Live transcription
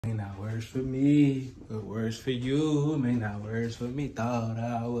works for me, but works for you. May not works for me. Thought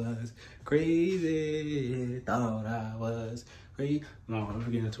I was crazy. Thought I was crazy. No, I'm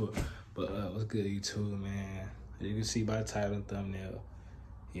getting into it. But what's good, YouTube, man? As you can see by the title and thumbnail,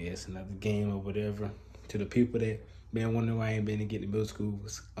 yeah, it's another game or whatever. To the people that been wondering why I ain't been to get the middle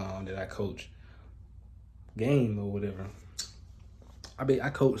schools that I coach, game or whatever. I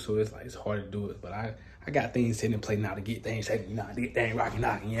coach, so it's like it's hard to do it, but I got things set in play now to get things shaking, to get things rocking,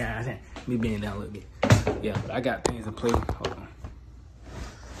 knocking, you know what I'm saying? Me being down a little bit. Yeah, but I got things in play. Hold on.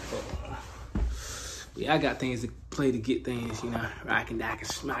 Yeah, I got things to play to get things, rocking, knocking,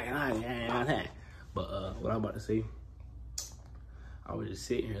 smacking, you know what I'm saying? But what I'm about to say, I was just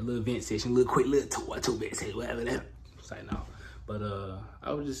sitting here, a little vent session, a little quick, little two vent session, whatever that. It's like, no. But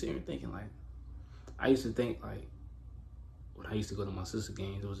I was just sitting here thinking, like, I used to think, like, when I used to go to my sister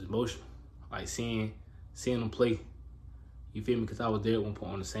games, it was emotional. Like, seeing them play. You feel me? Because I was there at one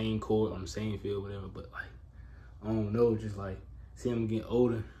point on the same court, on the same field, whatever. But, like, I don't know, just, like, seeing them get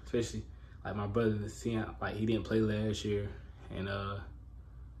older, especially, like, my brother, seeing, like, he didn't play last year. And,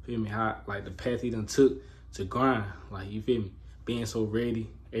 feel me, how, like, the path he done took to grind. Like, you feel me? Being so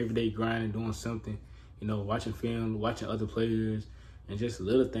ready, every day grinding, doing something, watching film, watching other players, and just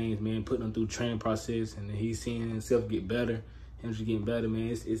little things, man, putting them through training process, and then he's seeing himself get better, him just getting better, man.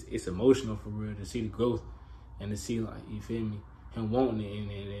 It's emotional for real to see the growth and to see, like, you feel me, him wanting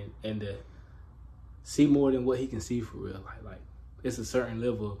it and to see more than what he can see for real. Like it's a certain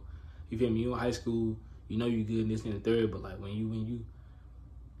level, you feel me, you in high school, you good in this and the third, but like when you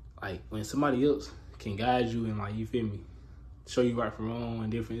when somebody else can guide you and, like, you feel me, show you right from wrong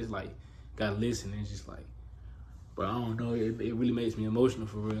and different, it's like, gotta listen. And it's just like, but I don't know, it really makes me emotional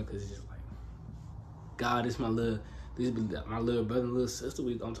for real, because it's just like, God, this my little brother and little sister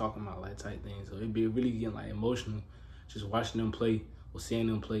I'm talking about, like, type thing. So it be really getting, like, emotional just watching them play or seeing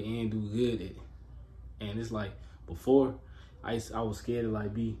them play and do good at it. And it's like, before I was scared to,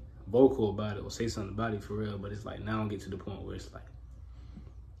 like, be vocal about it or say something about it for real, but it's like now I get to the point where it's like,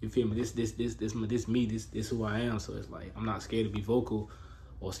 you feel me, this me, this who I am. So it's like, I'm not scared to be vocal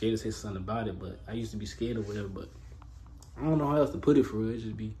or scared to say something about it, but I used to be scared or whatever, but I don't know how else to put it for real. It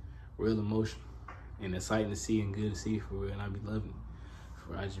just be real emotional and exciting to see and good to see for real, and I be loving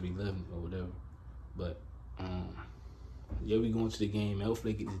it. I just be loving it or whatever. But yeah, we going to the game, man.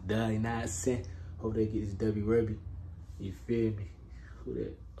 Hopefully they get this dub, you know what I'm saying? Hope they get this W Rubby. You feel me? Who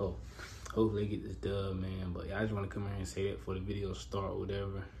that? Oh, hopefully they get this dub, man. But yeah, I just want to come here and say that before the video start or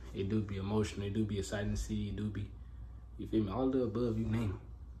whatever. It do be emotional. It do be exciting to see. It do be, you feel me? All the above, you name it.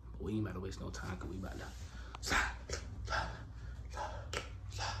 But we ain't about to waste no time, because we about to slide.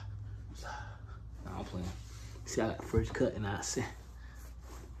 Nah, I'm playing. See, I got the first cut, and I said,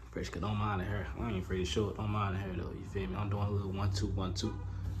 fresh cut, don't mind the hair. I ain't afraid to show it, don't mind the hair though, you feel me? I'm doing a little 1-2, 1-2.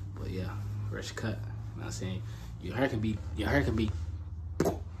 But yeah, fresh cut. You know what I'm saying? Your hair can be,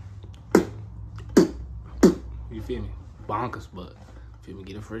 you feel me? Bonkers, but feel me,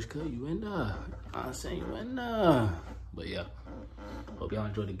 get a fresh cut, you in there. I'm saying you in there. But yeah, hope y'all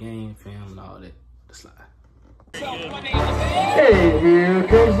enjoy the game, fam, and all that. The slide. Hey, here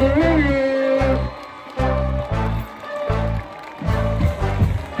comes the video.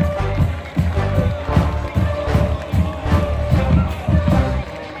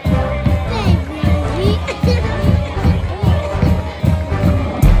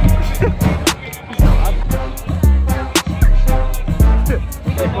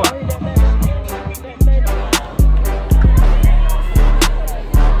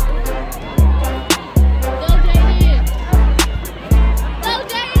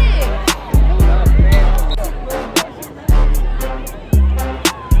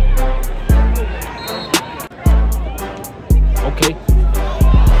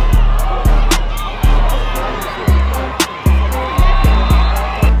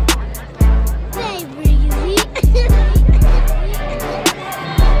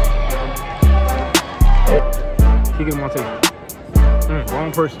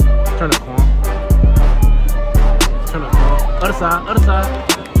 Wrong person. Turn up, Quan. Turn up, Quan. Other side, other side.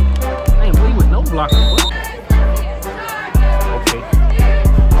 Damn, we with no blocking. What? Okay.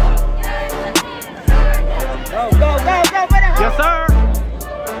 Go, yes, sir.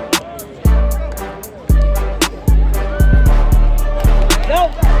 Go.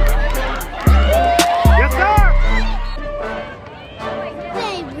 Yes, sir.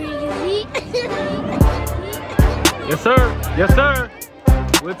 Yes, sir. Yes, sir.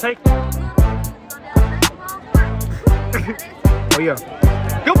 We'll take it. Oh, yeah.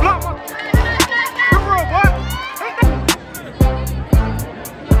 Good block, man. Good bro, boy.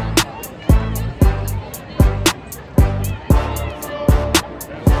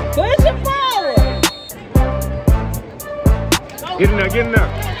 Push it. Get in there, get in there.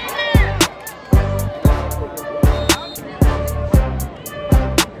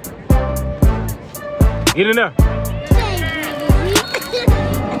 Get in there.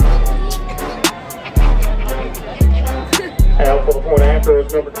 Out for the point after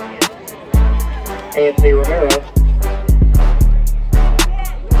is number 10, Anthony Romero.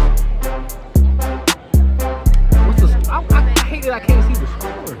 What's the I hate that I can't see the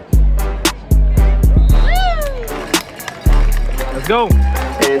score. Let's go.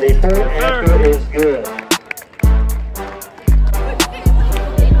 And the point after is good.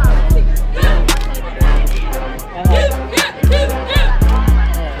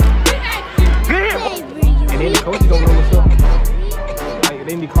 And then the coaches don't know what's up. Like,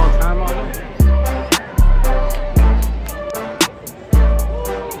 they need to call time on them.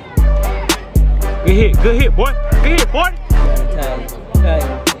 Good hit, boy. Good hit, boy.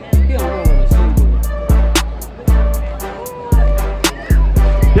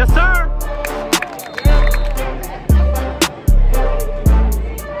 Yes, sir.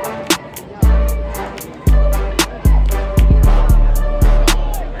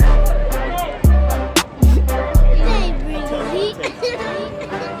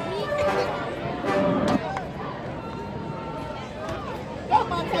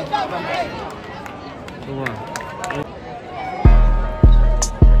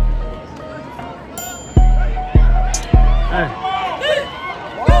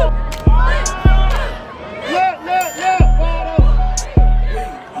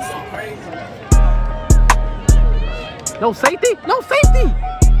 No safety? No safety!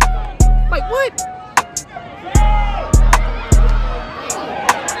 Like what?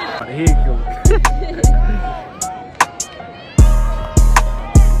 Here you go.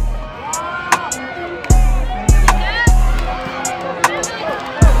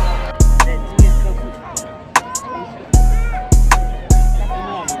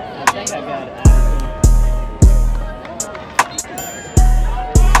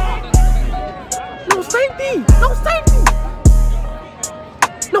 No safety! No safety!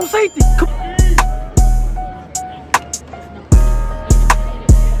 No safety! Come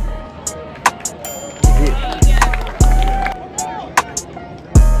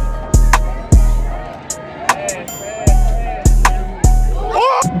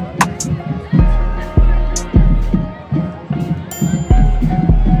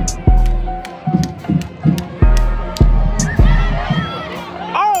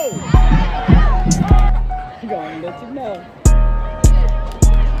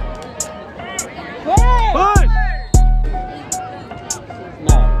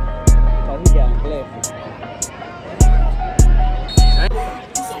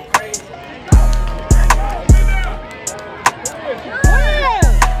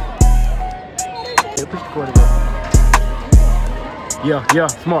Yeah,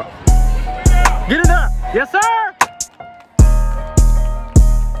 smart. Get it up. Yes, sir.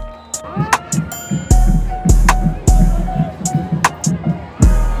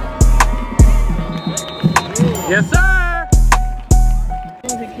 Yes, sir.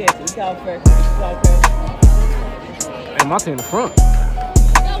 Hey, my team in the front.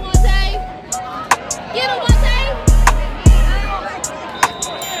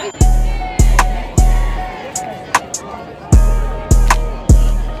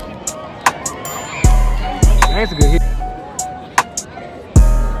 That's a good hit.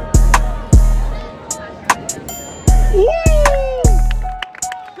 Woo!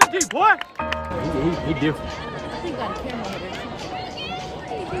 Good deep, boy. He different.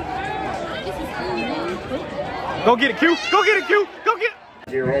 Go get it, Q. Go get it, Q. Go get it.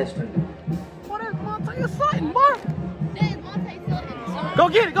 Dear Austin. What is Monte Sutton, boy? Go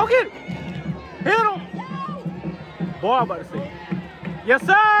get it. Go get it. Hit him. Boy, I'm about to say. Yes,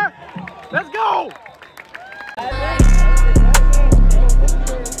 sir. Let's go.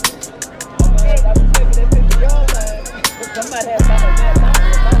 Somebody has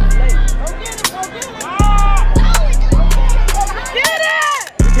get it!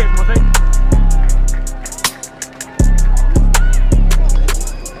 Good catch, Monte.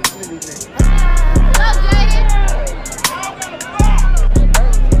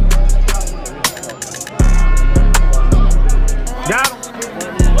 Got him.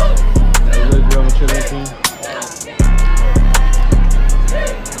 That's a good girl with that team.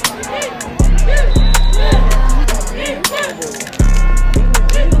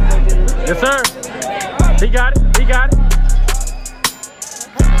 Yes, sir. He got it. He got it.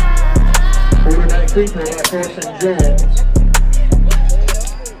 Quarterback keeper by Carson Jones.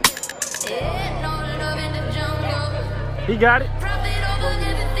 He got it.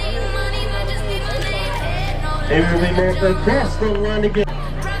 It will be moved across the line again.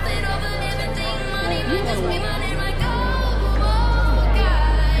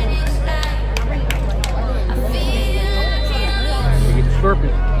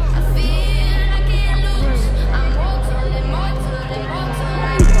 Slurping.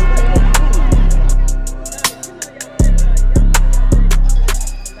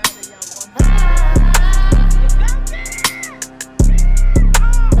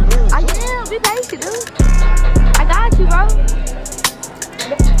 Be patient, dude. I got you, bro.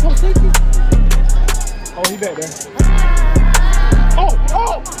 Oh, he back there. Oh!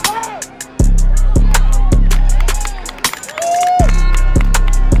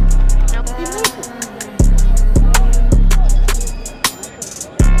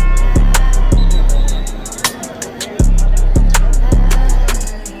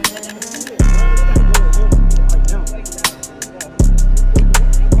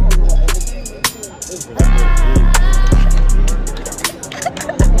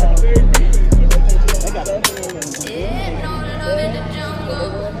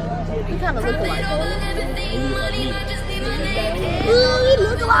 You kind of look alike. Ooh, you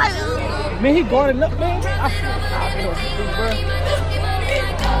look alike. Man, he guarding up, man.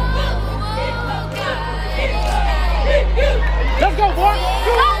 Let's go, boy.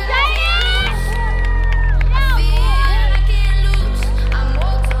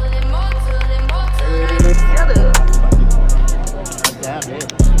 Damn, man.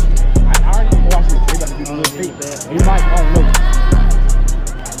 I already watched it. They got to do the little feet. He might, I don't know.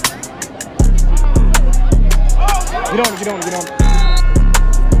 Get on.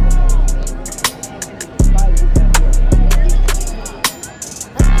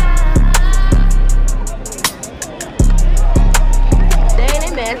 Dang,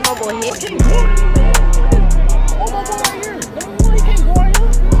 that man's my boy hit. Oh, my boy right here. He can't go right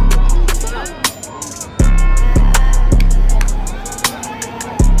here.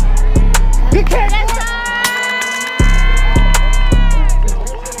 He can't.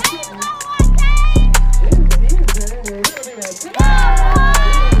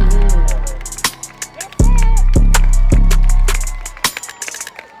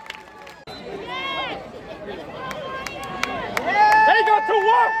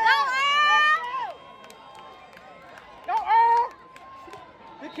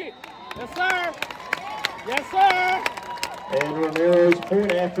 Yes, sir. And Romero's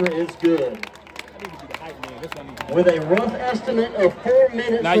point after is good. With a rough estimate of 4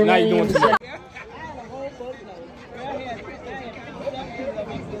 minutes remaining in the second.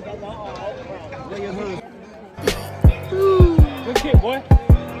 Good kick, boy.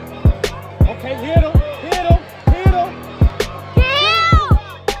 Okay, hit him.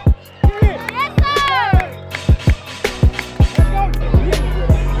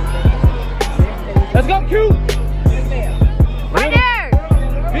 Let's go, Q! Right there!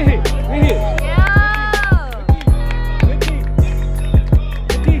 Big hit.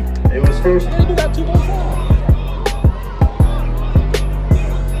 It was first. We got 2 more times.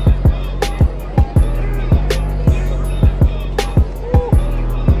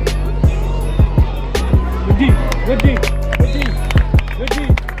 Good D.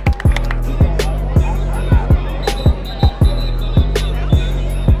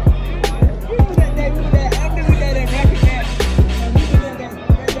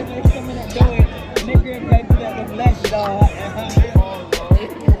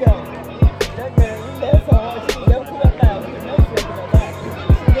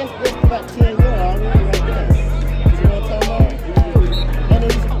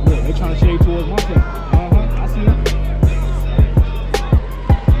 They're trying to shade towards my team. I see it.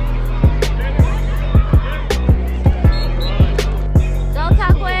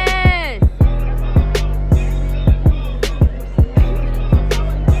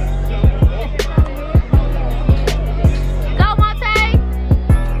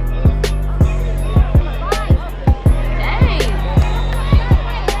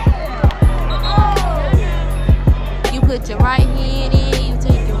 Put your right hand in, you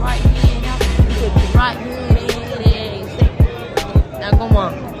take your right hand out, you put your right hand in, and you take it. Now come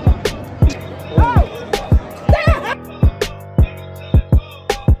on.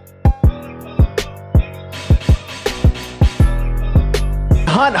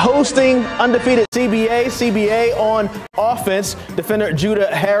 Hunt hosting undefeated CBA on offense. Defender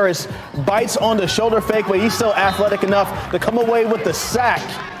Judah Harris bites on the shoulder fake, but he's still athletic enough to come away with the sack.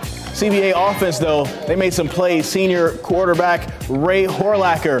 CBA offense, though, they made some plays. Senior quarterback Ray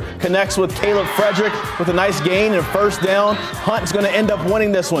Horlacher connects with Caleb Frederick with a nice gain and first down. Hunt's going to end up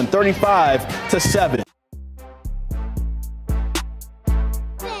winning this one, 35-7.